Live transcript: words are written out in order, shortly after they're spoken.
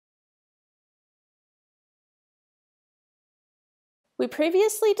We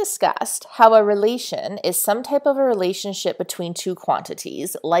previously discussed how a relation is some type of a relationship between two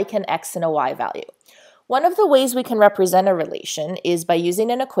quantities, like an x and a y value. One of the ways we can represent a relation is by using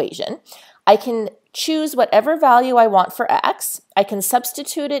an equation. I can choose whatever value I want for x, I can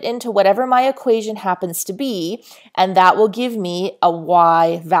substitute it into whatever my equation happens to be, and that will give me a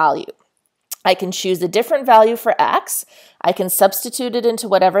y value. I can choose a different value for x, I can substitute it into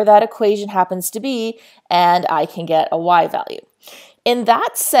whatever that equation happens to be, and I can get a y value. In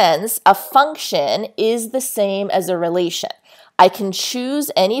that sense, a function is the same as a relation. I can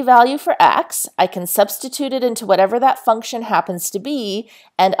choose any value for x, I can substitute it into whatever that function happens to be,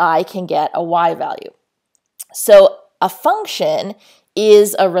 and I can get a y value. So a function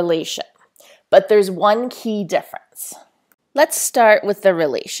is a relation, but there's one key difference. Let's start with the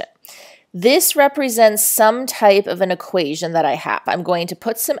relation. This represents some type of an equation that I have. I'm going to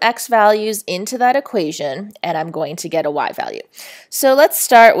put some x values into that equation, and I'm going to get a y value. So let's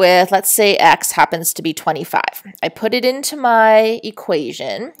start with, let's say x happens to be 25. I put it into my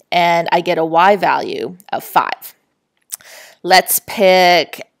equation, and I get a y value of 5. Let's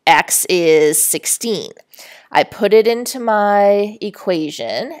pick x is 16. I put it into my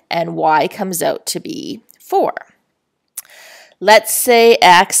equation, and y comes out to be 4. Let's say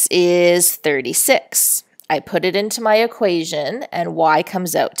x is 36. I put it into my equation and y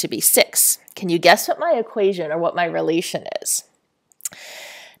comes out to be 6. Can you guess what my equation or what my relation is?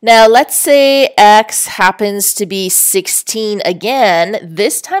 Now let's say x happens to be 16 again.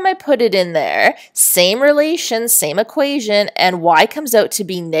 This time I put it in there, same relation, same equation, and y comes out to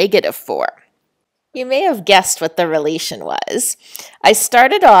be -4. You may have guessed what the relation was. I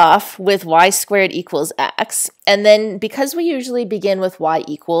started off with y squared equals x, and then because we usually begin with y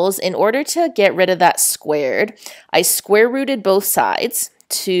equals, in order to get rid of that squared, I square rooted both sides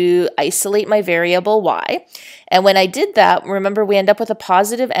to isolate my variable y. And when I did that, remember we end up with a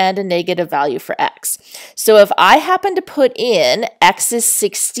positive and a negative value for x. So if I happen to put in x is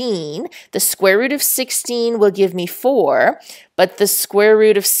 16, the square root of 16 will give me 4, but the square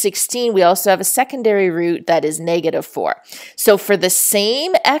root of 16, we also have a secondary root that is -4. So for the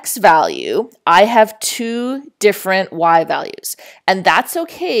same x value, I have two different y values. And that's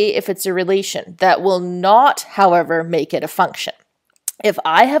okay if it's a relation. That will not, however, make it a function. If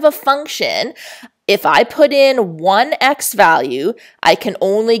I have a function, if I put in one x value, I can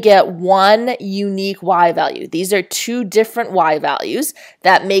only get one unique y value. These are two different y values.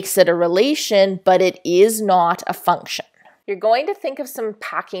 That makes it a relation, but it is not a function. You're going to think of some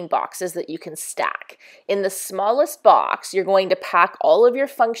packing boxes that you can stack. In the smallest box, you're going to pack all of your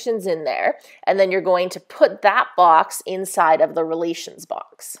functions in there, and then you're going to put that box inside of the relations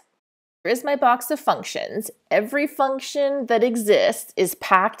box. Here is my box of functions. Every function that exists is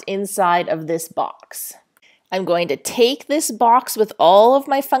packed inside of this box. I'm going to take this box with all of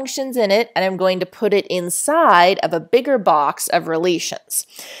my functions in it, and I'm going to put it inside of a bigger box of relations.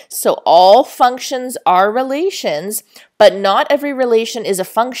 So all functions are relations, but not every relation is a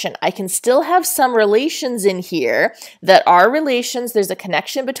function. I can still have some relations in here that are relations. There's a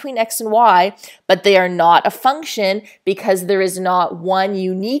connection between x and y, but they are not a function because there is not one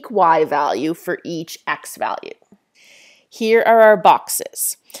unique y value for each x value. Here are our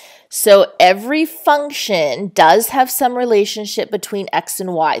boxes. So every function does have some relationship between x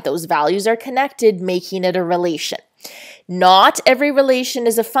and y. Those values are connected, making it a relation. Not every relation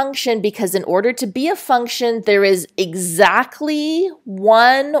is a function because in order to be a function, there is exactly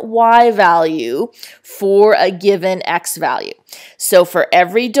one y value for a given x value. So for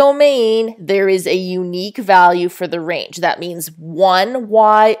every domain, there is a unique value for the range. That means one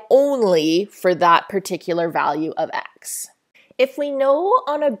y only for that particular value of x. If we know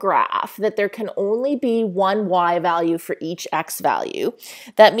on a graph that there can only be one y value for each x value,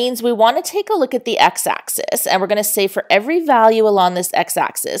 that means we want to take a look at the x-axis, and we're going to say for every value along this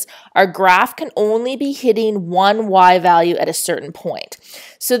x-axis, our graph can only be hitting one y value at a certain point.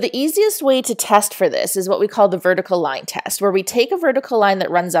 So the easiest way to test for this is what we call the vertical line test, where we take a vertical line that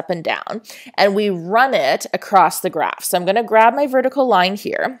runs up and down, and we run it across the graph. So I'm going to grab my vertical line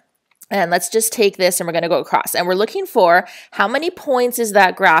here. And let's just take this and we're going to go across. And we're looking for how many points is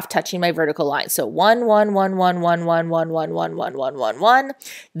that graph touching my vertical line. So 1, 1, 1, 1, 1, 1, 1, 1, 1, 1, 1, 1, 1.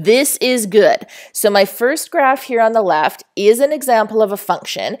 This is good. So my first graph here on the left is an example of a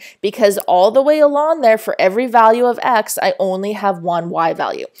function because all the way along there for every value of x, I only have one y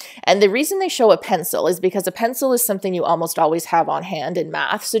value. And the reason they show a pencil is because a pencil is something you almost always have on hand in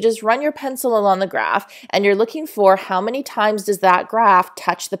math. So just run your pencil along the graph and you're looking for how many times does that graph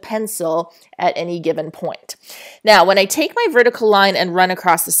touch the pencil cancel at any given point. Now, when I take my vertical line and run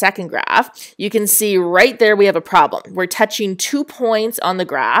across the second graph, you can see right there we have a problem. We're touching 2 points on the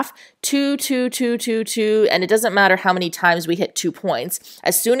graph, 2, 2, 2, 2, 2, and it doesn't matter how many times we hit 2 points.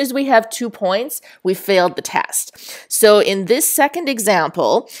 As soon as we have 2 points, we failed the test. So in this second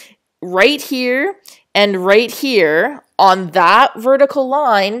example, right here and right here on that vertical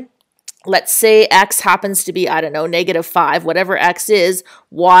line, let's say x happens to be, I don't know, -5, whatever x is,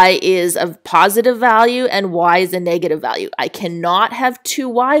 y is a positive value and y is a negative value. I cannot have 2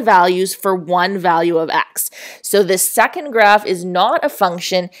 y values for one value of x. So this second graph is not a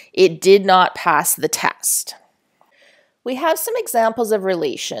function. It did not pass the test. We have some examples of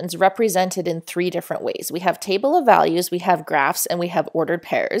relations represented in 3 different ways. We have table of values, we have graphs, and we have ordered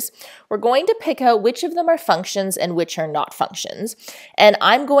pairs. We're going to pick out which of them are functions and which are not functions. And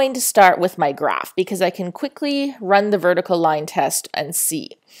I'm going to start with my graph because I can quickly run the vertical line test and see.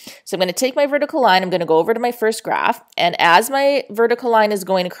 So I'm going to take my vertical line, I'm going to go over to my first graph, and as my vertical line is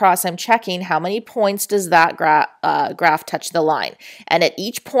going across, I'm checking how many points does that graph touch the line. And at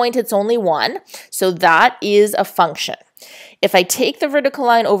each point, it's only 1, so that is a function. If I take the vertical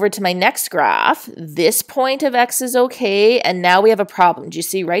line over to my next graph, this point of x is okay, and now we have a problem. Do you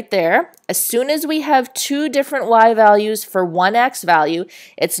see right there? As soon as we have 2 different y values for one x value,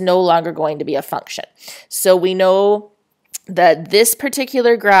 it's no longer going to be a function. So we know that this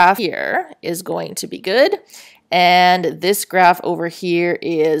particular graph here is going to be good, and this graph over here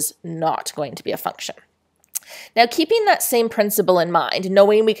is not going to be a function. Now, keeping that same principle in mind,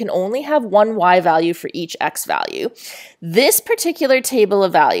 knowing we can only have one y value for each x value, this particular table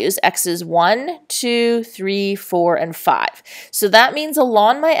of values, x is 1, 2, 3, 4, and 5. So that means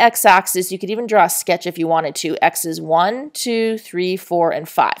along my x-axis, you could even draw a sketch if you wanted to, x is 1, 2, 3, 4, and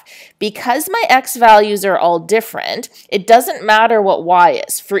 5. Because my x values are all different, it doesn't matter what y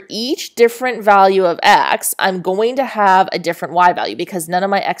is. For each different value of x, I'm going to have a different y value because none of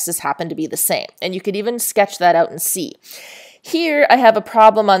my x's happen to be the same. And you could even sketch that out and see. Here I have a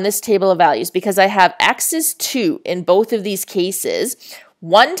problem on this table of values because I have x is 2 in both of these cases.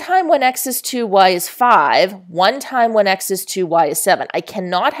 One time when x is 2, y is 5. One time when x is 2, y is 7. I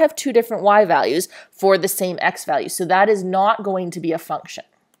cannot have 2 different y values for the same x value, so that is not going to be a function.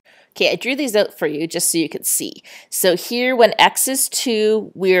 Okay, I drew these out for you just so you could see. So here when x is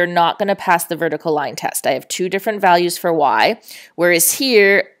 2, we're not going to pass the vertical line test. I have 2 different values for y, whereas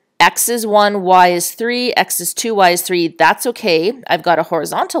here x is 1, y is 3, x is 2, y is 3. That's okay. I've got a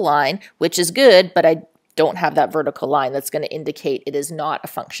horizontal line, which is good, but I don't have that vertical line that's going to indicate it is not a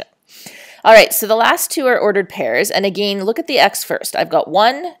function. All right, so the last 2 are ordered pairs. And again, look at the x first. I've got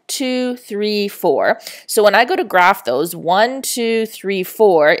 1, 2, 3, 4. So when I go to graph those, 1, 2, 3,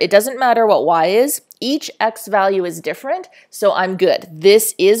 4, it doesn't matter what y is. Each x value is different, so I'm good.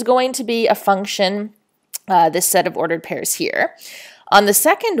 This is going to be a function, this set of ordered pairs here. On the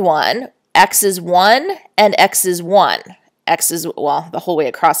second one, x is 1 and x is 1. X is, well, the whole way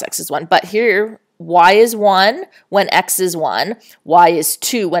across x is 1. But here, y is 1 when x is 1. Y is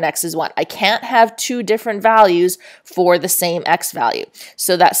 2 when x is 1. I can't have 2 different values for the same x value.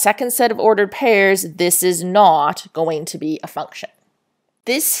 So that second set of ordered pairs, this is not going to be a function.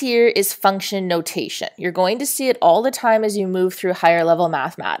 This here is function notation. You're going to see it all the time as you move through higher level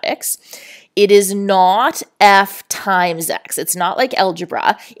mathematics. It is not f times x. It's not like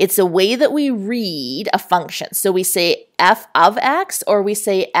algebra. It's a way that we read a function. So we say f of x or we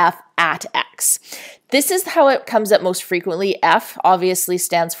say f at x. This is how it comes up most frequently. F obviously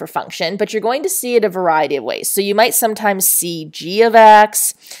stands for function, but you're going to see it a variety of ways. So you might sometimes see g of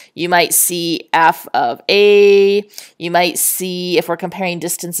x, you might see f of a, you might see, if we're comparing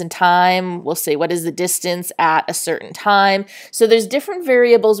distance and time, we'll say what is the distance at a certain time. So there's different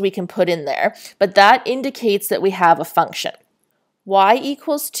variables we can put in there, but that indicates that we have a function. Y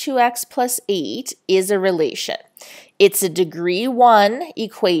equals 2x plus 8 is a relation. It's a degree 1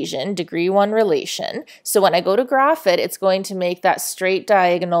 equation, degree 1 relation. So when I go to graph it, it's going to make that straight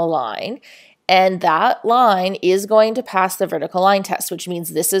diagonal line. And that line is going to pass the vertical line test, which means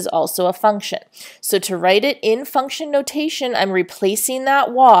this is also a function. So to write it in function notation, I'm replacing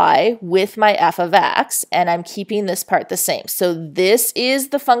that y with my f of x, and I'm keeping this part the same. So this is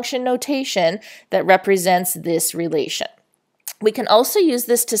the function notation that represents this relation. We can also use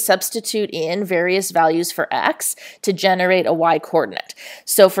this to substitute in various values for x to generate a y coordinate.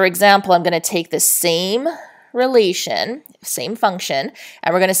 So for example, I'm going to take the same relation, same function,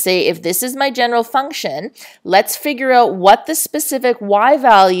 and we're going to say if this is my general function, let's figure out what the specific y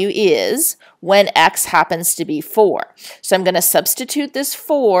value is when x happens to be 4. So I'm going to substitute this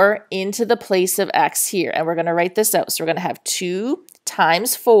 4 into the place of x here, and we're going to write this out. So we're going to have 2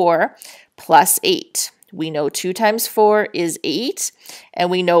 times 4 plus 8. We know 2 times 4 is 8,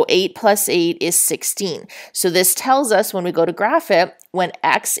 and we know 8 plus 8 is 16. So this tells us when we go to graph it, when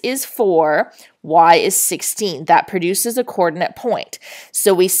x is 4, y is 16. That produces a coordinate point.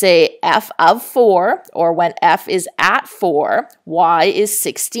 So we say f of 4, or when f is at 4, y is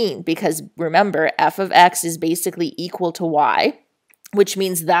 16, because remember, f of x is basically equal to y, which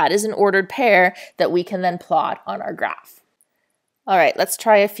means that is an ordered pair that we can then plot on our graph. All right, let's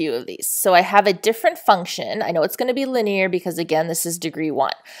try a few of these. So I have a different function. I know it's going to be linear because, again, this is degree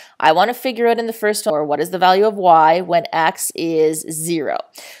 1. I want to figure out in the first one, what is the value of y when x is 0.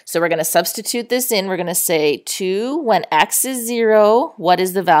 So we're going to substitute this in. We're going to say 2 when x is 0, what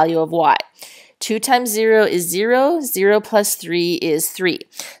is the value of y? 2 times 0 is 0. 0 plus 3 is 3.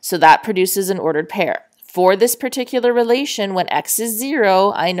 So that produces an ordered pair. For this particular relation, when x is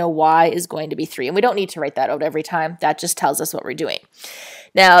 0, I know y is going to be 3. And we don't need to write that out every time. That just tells us what we're doing.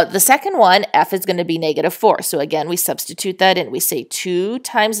 Now, the second one, f is going to be negative 4. So again, we substitute that in. We say 2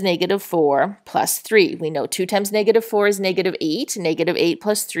 times negative 4 plus 3. We know 2 times negative 4 is negative 8. Negative 8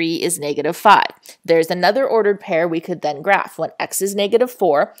 plus 3 is negative 5. There's another ordered pair we could then graph. When x is negative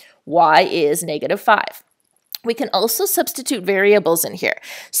 4, y is negative 5. We can also substitute variables in here.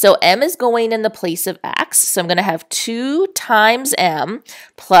 So m is going in the place of x. So I'm going to have 2 times m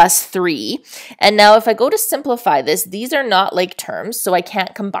plus 3. And now if I go to simplify this, these are not like terms, so I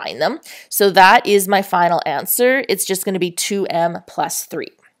can't combine them. So that is my final answer. It's just going to be 2m plus 3.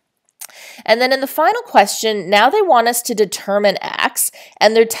 And then in the final question, now they want us to determine x,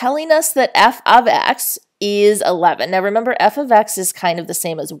 and they're telling us that f of x is 11. Now remember, f of x is kind of the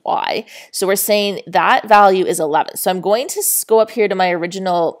same as y. So we're saying that value is 11. So I'm going to go up here to my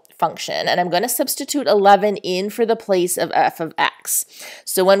original function, and I'm going to substitute 11 in for the place of f of x.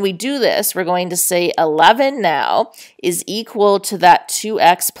 So when we do this, we're going to say 11 now is equal to that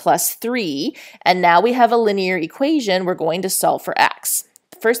 2x plus 3. And now we have a linear equation. We're going to solve for x.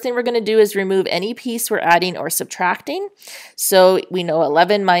 First thing we're going to do is remove any piece we're adding or subtracting. So we know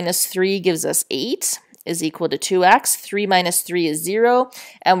 11 minus 3 gives us 8 is equal to 2x. 3 minus 3 is 0.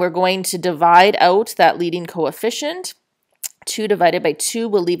 And we're going to divide out that leading coefficient. 2 divided by 2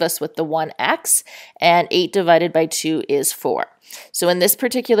 will leave us with the 1x. And 8 divided by 2 is 4. So in this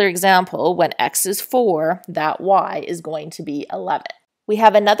particular example, when x is 4, that y is going to be 11. We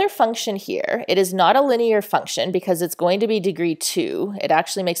have another function here. It is not a linear function because it's going to be degree 2. It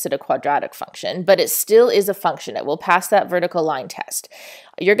actually makes it a quadratic function, but it still is a function. It will pass that vertical line test.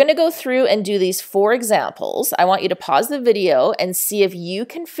 You're going to go through and do these 4 examples. I want you to pause the video and see if you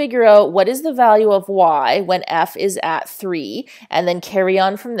can figure out what is the value of y when f is at 3, and then carry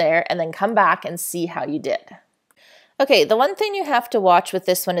on from there, and then come back and see how you did. Okay, the one thing you have to watch with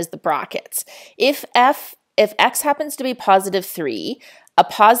this one is the brackets. If x happens to be positive 3, a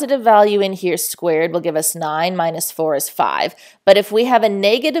positive value in here squared will give us 9 minus 4 is 5. But if we have a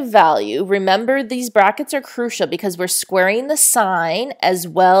negative value, remember these brackets are crucial because we're squaring the sign as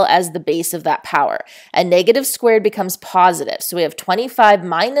well as the base of that power. A negative squared becomes positive. So we have 25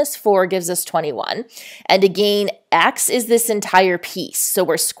 minus 4 gives us 21. And again, x is this entire piece. So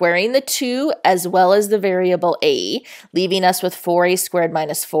we're squaring the 2 as well as the variable a, leaving us with 4a squared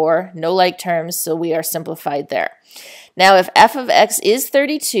minus 4. No like terms, so we are simplified there. Now, if f of x is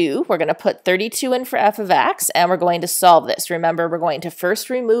 32, we're going to put 32 in for f of x, and we're going to solve this. Remember, we're going to first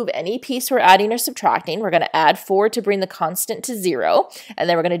remove any piece we're adding or subtracting. We're going to add 4 to bring the constant to 0, and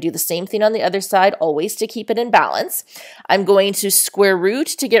then we're going to do the same thing on the other side, always to keep it in balance. I'm going to square root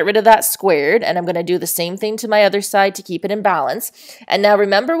to get rid of that squared, and I'm going to do the same thing to my other side to keep it in balance. And now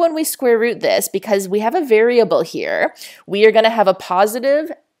remember when we square root this, because we have a variable here, we are going to have a positive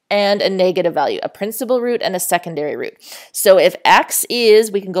and a negative value, a principal root and a secondary root. So if x is,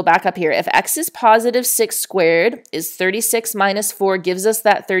 we can go back up here, if x is positive 6 squared is 36 minus 4 gives us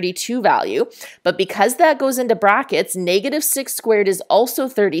that 32 value. But because that goes into brackets, negative 6 squared is also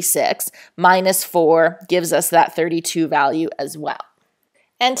 36 minus 4 gives us that 32 value as well.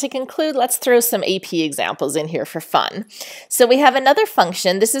 And to conclude, let's throw some AP examples in here for fun. So we have another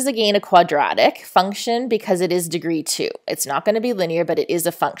function. This is again a quadratic function because it is degree 2. It's not going to be linear, but it is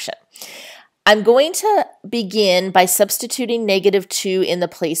a function. I'm going to begin by substituting negative 2 in the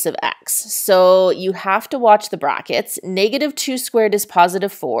place of x. So you have to watch the brackets. Negative 2 squared is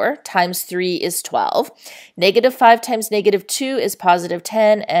positive 4 times 3 is 12. Negative 5 times negative 2 is positive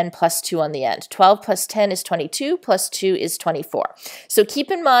 10 and plus 2 on the end. 12 plus 10 is 22 plus 2 is 24. So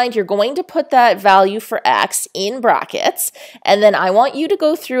keep in mind you're going to put that value for x in brackets, and then I want you to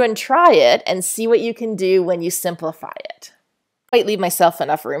go through and try it and see what you can do when you simplify it. Might leave myself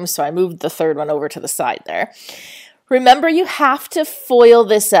enough room, so I moved the third one over to the side there. Remember, you have to FOIL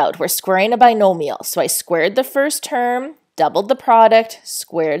this out. We're squaring a binomial. So I squared the first term, doubled the product,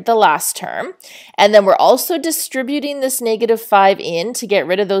 squared the last term. And then we're also distributing this -5 in to get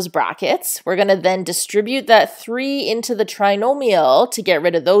rid of those brackets. We're going to then distribute that 3 into the trinomial to get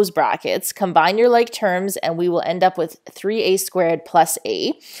rid of those brackets. Combine your like terms, and we will end up with 3a squared plus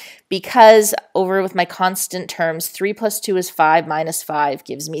a. Because over with my constant terms, 3 plus 2 is 5 minus 5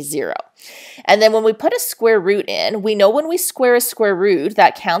 gives me 0. And then when we put a square root in, we know when we square a square root,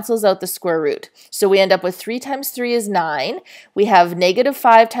 that cancels out the square root. So we end up with 3 times 3 is 9. We have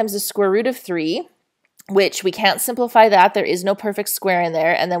 -5 times the square root of 3, which we can't simplify that. There is no perfect square in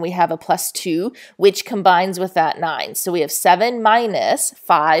there. And then we have a plus 2, which combines with that 9. So we have 7 minus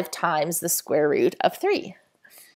 5 times the square root of 3.